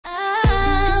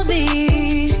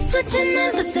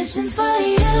Decorations for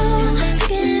you,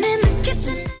 cooking in the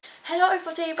kitchen. Hello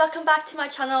everybody, welcome back to my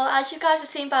channel. As you guys have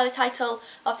seen by the title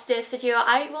of today's video,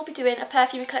 I will be doing a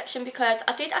perfume collection because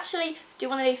I did actually do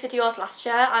one of these videos last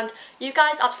year and you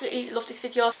guys absolutely loved this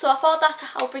video, so I thought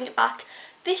that I'll bring it back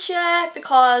this year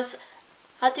because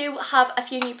I do have a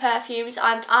few new perfumes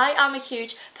and I am a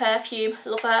huge perfume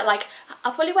lover. Like, I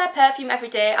probably wear perfume every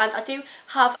day and I do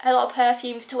have a lot of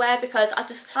perfumes to wear because I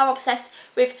just am obsessed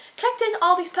with collecting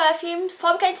all these perfumes.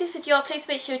 Before we get into this video, please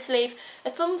make sure to leave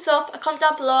a thumbs up, a comment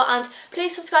down below, and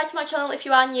please subscribe to my channel if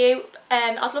you are new.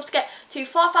 I'd love to get to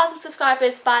 4,000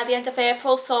 subscribers by the end of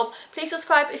April, so please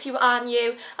subscribe if you are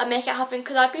new and make it happen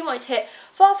because I've been wanting to hit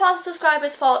 4,000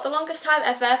 subscribers for the longest time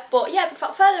ever. But yeah,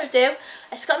 without further ado,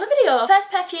 let's get on the video. First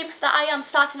perfume that I am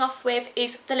starting off with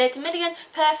is the Lady Million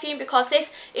perfume because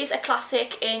this is a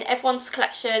classic in everyone's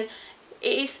collection.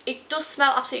 It does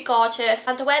smell absolutely gorgeous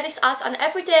and I wear this as an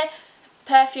everyday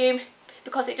perfume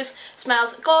because it just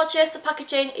smells gorgeous. The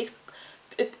packaging is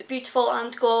beautiful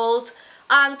and gold,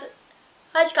 and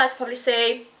as you guys probably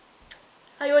see,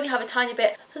 I only have a tiny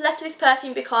bit left of this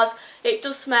perfume because it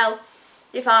does smell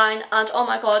divine. And oh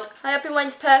my god, I have been wearing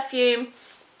this perfume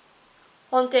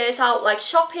on days out, like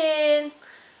shopping.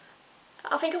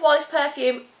 I think I wore this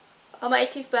perfume on my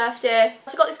 18th birthday.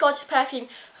 So I got this gorgeous perfume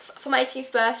for my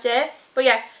 18th birthday. But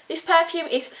yeah, this perfume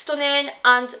is stunning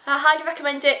and I highly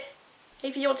recommend it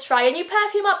if you want to try a new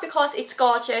perfume out because it's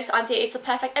gorgeous and it is the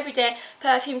perfect everyday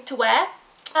perfume to wear.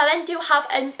 I then do have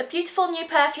a beautiful new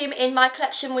perfume in my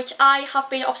collection which I have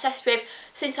been obsessed with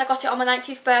since I got it on my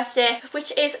 19th birthday,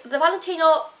 which is the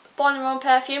Valentino Born in Rome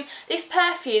perfume. This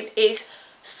perfume is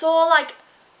so like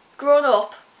grown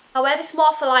up. I wear this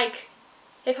more for like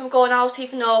if I'm going out,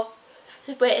 even though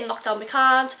we're in lockdown we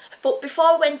can't. But before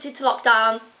I went into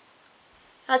lockdown,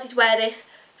 I did wear this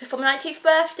for my 19th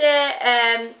birthday.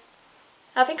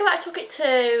 I think I might have took it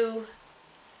to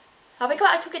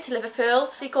Liverpool.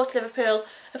 I did go to Liverpool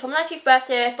for my 19th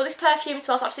birthday, but this perfume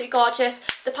smells absolutely gorgeous.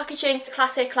 The packaging,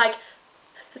 classic like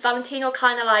Valentino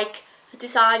kind of like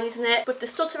design, isn't it, with the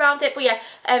studs around it. But yeah,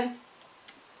 I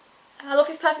love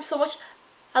this perfume so much.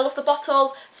 I love the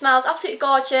bottle, smells absolutely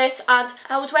gorgeous, and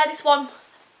I would wear this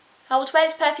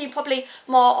perfume probably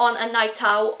more on a night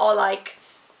out or like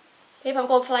if I'm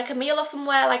going for like a meal or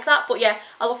somewhere like that. But yeah,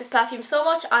 I love this perfume so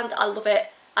much and I love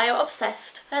it. I am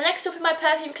obsessed. Next up in my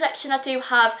perfume collection, I do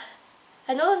have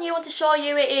another new one to show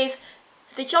you. It is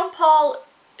the Jean Paul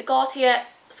Gaultier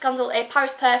Scandal A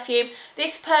Paris perfume.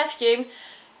 This perfume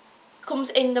comes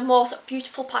in the most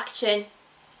beautiful packaging.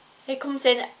 It comes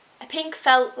in a pink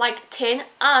felt like tin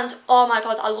and oh my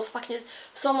god, I love the packaging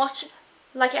so much.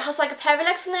 Like, it has like a pair of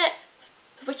legs in it,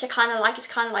 which I kind of like. It's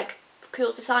kind of like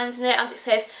cool designs in it, and it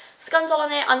says Scandal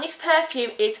on it. And this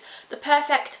perfume is the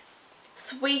perfect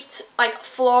sweet, like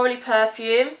florally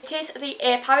perfume. It is the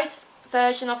A Paris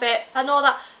version of it. I know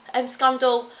that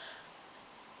Scandal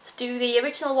do the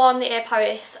original one, the A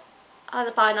Paris and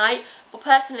the By Night, but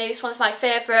personally this one's my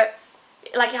favourite.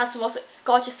 Like, it has the most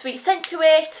gorgeous sweet scent to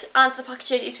it and the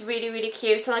packaging is really really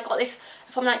cute, and I got this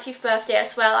for my 19th birthday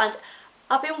as well and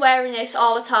I've been wearing this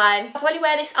all the time. I probably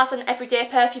wear this as an everyday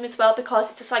perfume as well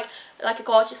because it's just like a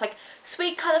gorgeous like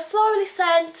sweet kind of florally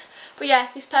scent. But yeah,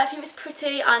 this perfume is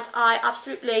pretty and I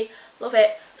absolutely love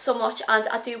it so much and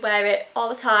I do wear it all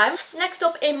the time. Next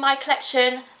up in my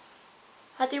collection,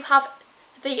 I do have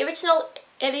the original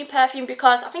Alien perfume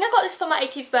because I think I got this for my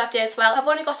 18th birthday as well. I've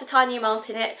only got a tiny amount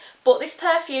in it, but this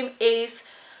perfume is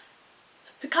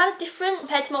kind of different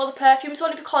compared to my other perfumes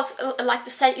only because like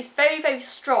the scent is very very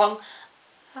strong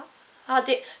and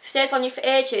it stays on you for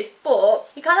ages, but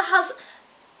it kind of has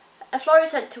a floral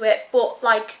scent to it, but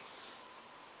like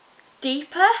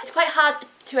deeper. It's quite hard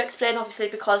to explain obviously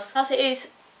because as it is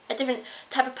a different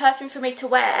type of perfume for me to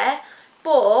wear,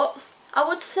 but I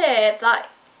would say that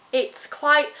it's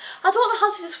quite, I don't know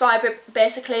how to describe it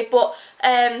basically, but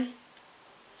I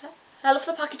love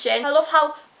the packaging. I love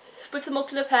how with the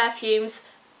Mugler perfumes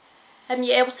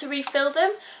you're able to refill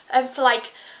them for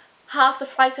like half the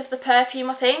price of the perfume,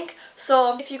 I think.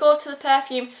 So if you go to the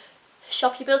perfume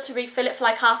shop you'll be able to refill it for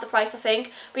like half the price, I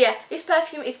think. But yeah, this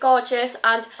perfume is gorgeous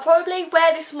and I'll probably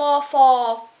wear this more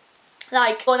for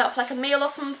like going out for like a meal or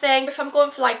something, if I'm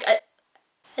going for like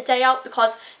a day out,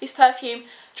 because this perfume,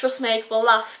 trust me, will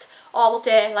last all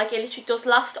day. Like, it literally does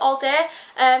last all day.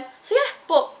 So yeah,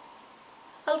 but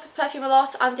I love this perfume a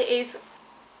lot and it is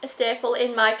a staple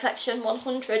in my collection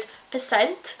 100%.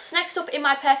 So next up in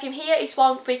my perfume here is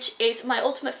one which is my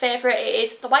ultimate favourite. It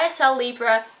is the YSL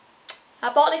Libre.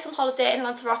 I bought this on holiday in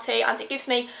Lanzarote and it gives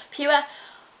me pure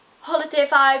holiday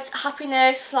vibes,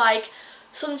 happiness, like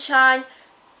sunshine.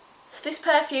 this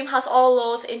perfume has all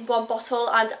those in one bottle,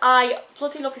 and I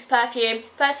bloody love this perfume.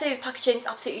 Firstly, the packaging is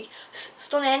absolutely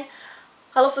stunning.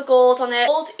 I love the gold on it.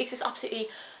 Gold is just absolutely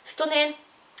stunning,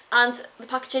 and the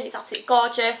packaging is absolutely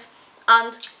gorgeous.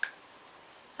 And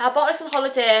I bought this on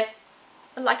holiday.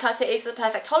 Like I said, it is the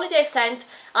perfect holiday scent,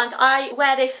 and I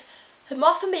wear this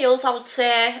more for meals, I would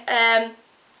say.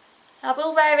 I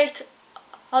will wear it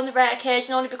on the rare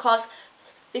occasion only because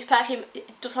this perfume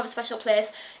does have a special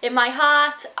place in my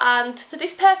heart, and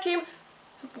this perfume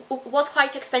was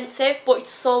quite expensive, but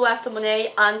it's so worth the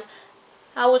money, and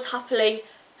I would happily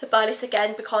buy this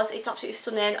again because it's absolutely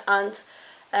stunning and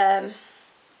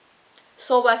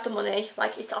so worth the money.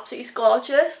 Like, it's absolutely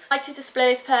gorgeous. I like to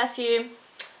display this perfume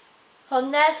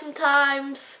on there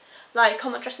sometimes, like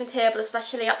on my dressing table,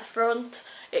 especially at the front.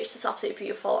 It's just absolutely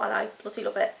beautiful and I bloody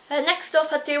love it. Next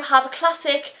up, I do have a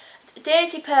classic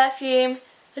Daisy perfume,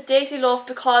 the Daisy Love,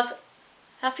 because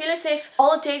I feel as if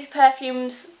all the Daisy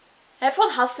perfumes,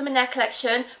 everyone has them in their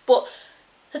collection, but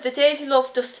the Daisy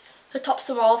Love just tops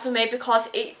them all for me because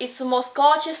it's the most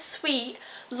gorgeous, sweet,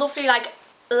 lovely, like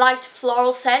light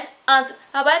floral scent. And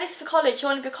I wear this for college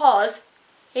only because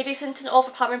it isn't an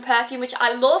overpowering perfume, which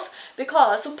I love,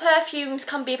 because some perfumes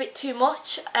can be a bit too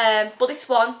much, but this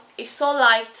one is so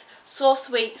light, so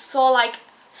sweet, so like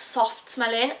soft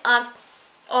smelling, and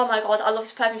oh my god, I love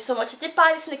this perfume so much. I did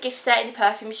buy this in a gift set in the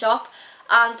perfume shop,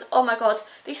 and oh my god,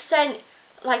 this scent,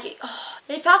 like,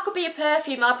 if I could be a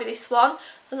perfume, I'd be this one.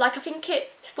 Like, I think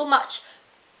it will match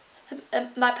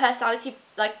my personality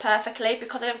like perfectly,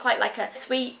 because I'm quite like a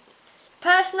sweet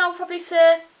person, I would probably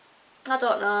say. I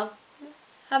don't know,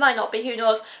 I might not be, who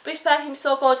knows, but this perfume is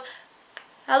so good.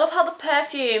 I love how the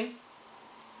perfume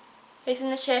is in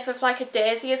the shape of like a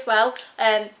daisy as well.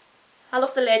 I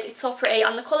love the lid, it's so pretty,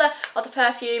 and the colour of the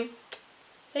perfume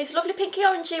is a lovely pinky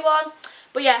orangey one.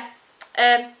 But yeah,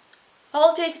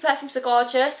 all daisy perfumes are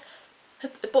gorgeous,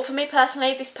 but for me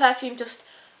personally, this perfume just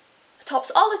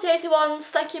tops all the daisy ones.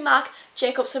 Thank you, Marc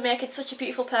Jacobs, for making such a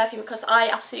beautiful perfume, because I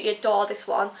absolutely adore this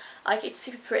one. Like, it's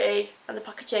super pretty and the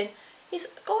packaging is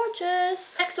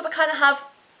gorgeous. Next up, I kind of have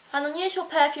an unusual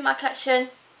perfume in my collection.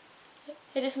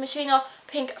 It is a Moschino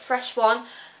Pink Fresh one.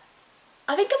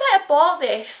 I think I might have bought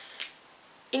this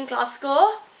in Glasgow,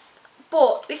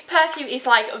 but this perfume is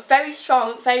like very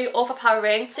strong, very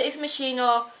overpowering. It is a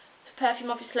Moschino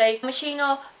perfume, obviously.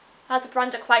 Moschino as a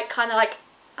brand are quite kind of like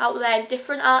out there and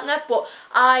different, aren't they? But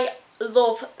I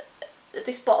love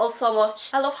this bottle so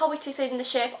much. I love how it is in the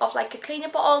shape of like a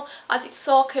cleaning bottle, and it's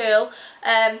so cool.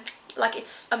 Like,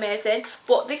 it's amazing.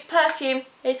 But this perfume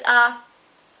is a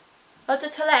eau de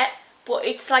toilette, but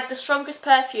it's like the strongest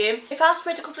perfume. If I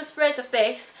sprayed a couple of sprays of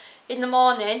this in the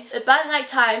morning, by the night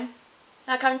time,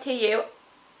 I guarantee you,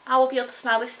 I will be able to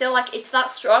smell this still. Like, it's that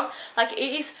strong. Like, it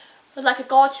is like a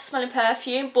gorgeous smelling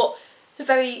perfume, but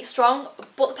very strong.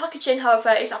 But the packaging, however,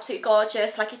 is absolutely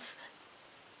gorgeous. Like, it's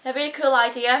a really cool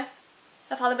idea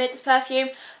of how they made this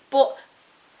perfume. But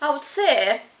I would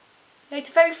say it's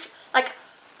a very like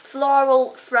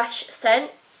floral, fresh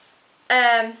scent.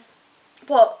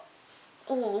 But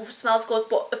oh, smells good,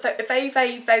 but very,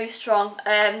 very, very strong.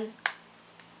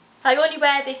 I only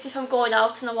wear this if I'm going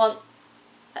out and I want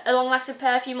a long-lasting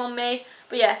perfume on me.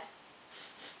 But yeah,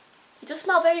 it does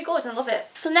smell very good and I love it.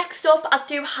 So next up, I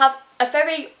do have a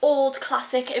very old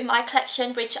classic in my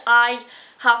collection, which I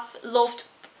have loved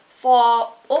for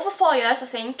over 4 years, I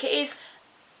think. It is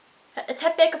a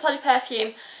Ted Baker Poly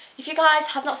perfume. If you guys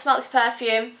have not smelled this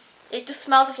perfume, it just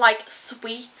smells of like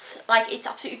sweet. Like, it's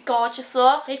absolutely gorgeous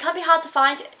though. It can be hard to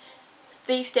find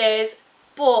these days,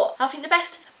 but I think the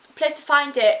best place to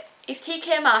find it is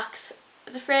TK Maxx,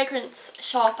 the fragrance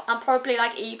shop, and probably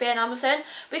like eBay and Amazon.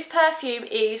 But this perfume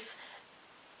is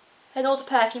an older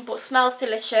perfume but smells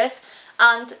delicious,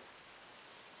 and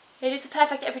it is the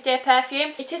perfect everyday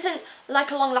perfume. It isn't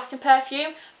like a long lasting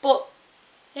perfume, but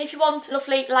if you want a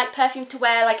lovely light perfume to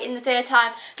wear like in the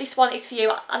daytime, this one is for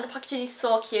you, and the packaging is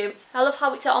so cute. I love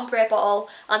how it's an ombre bottle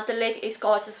and the lid is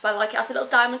gorgeous as well, like it has a little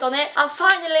diamond on it. And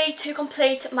finally, to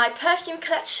complete my perfume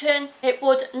collection, it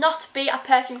would not be a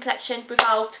perfume collection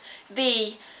without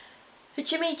the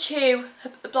Jimmy Choo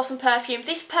Blossom perfume.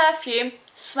 This perfume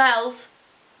smells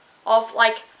of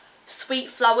like sweet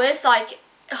flowers. Like,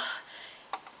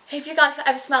 if you guys have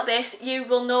ever smelled this, you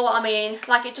will know what I mean.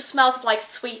 Like, it just smells of like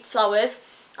sweet flowers,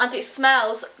 and it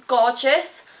smells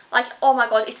gorgeous. Like, oh my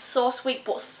god, it's so sweet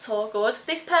but so good.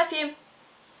 This perfume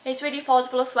is really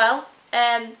affordable as well.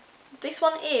 This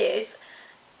one is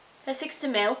a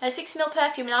 60ml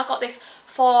perfume, and I got this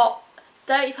for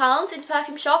 £30 in the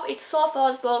perfume shop. It's so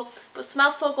affordable but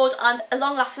smells so good and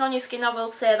long lasting on your skin, I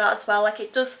will say that as well. Like,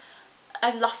 it does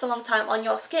last a long time on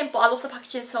your skin. But I love the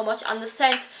packaging so much, and the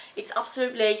scent, it's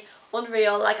absolutely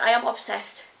unreal. Like, I am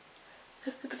obsessed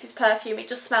with this perfume. It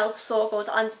just smells so good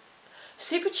and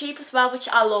super cheap as well, which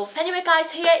I love. Anyway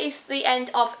guys, here is the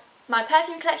end of my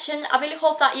perfume collection. I really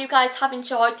hope that you guys have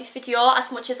enjoyed this video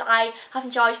as much as I have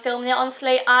enjoyed filming it.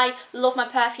 Honestly, I love my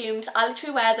perfumes. I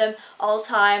literally wear them all the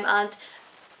time, and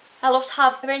I love to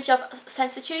have a range of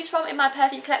scents to choose from in my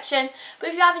perfume collection. But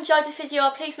if you have enjoyed this video,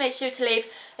 please make sure to leave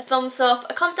a thumbs up,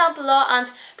 a comment down below,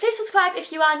 and please subscribe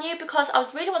if you are new, because I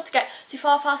would really want to get to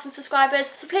 4,000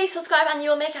 subscribers. So please subscribe and you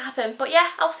will make it happen. But yeah,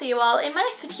 I'll see you all in my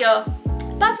next video.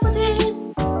 Bye everybody!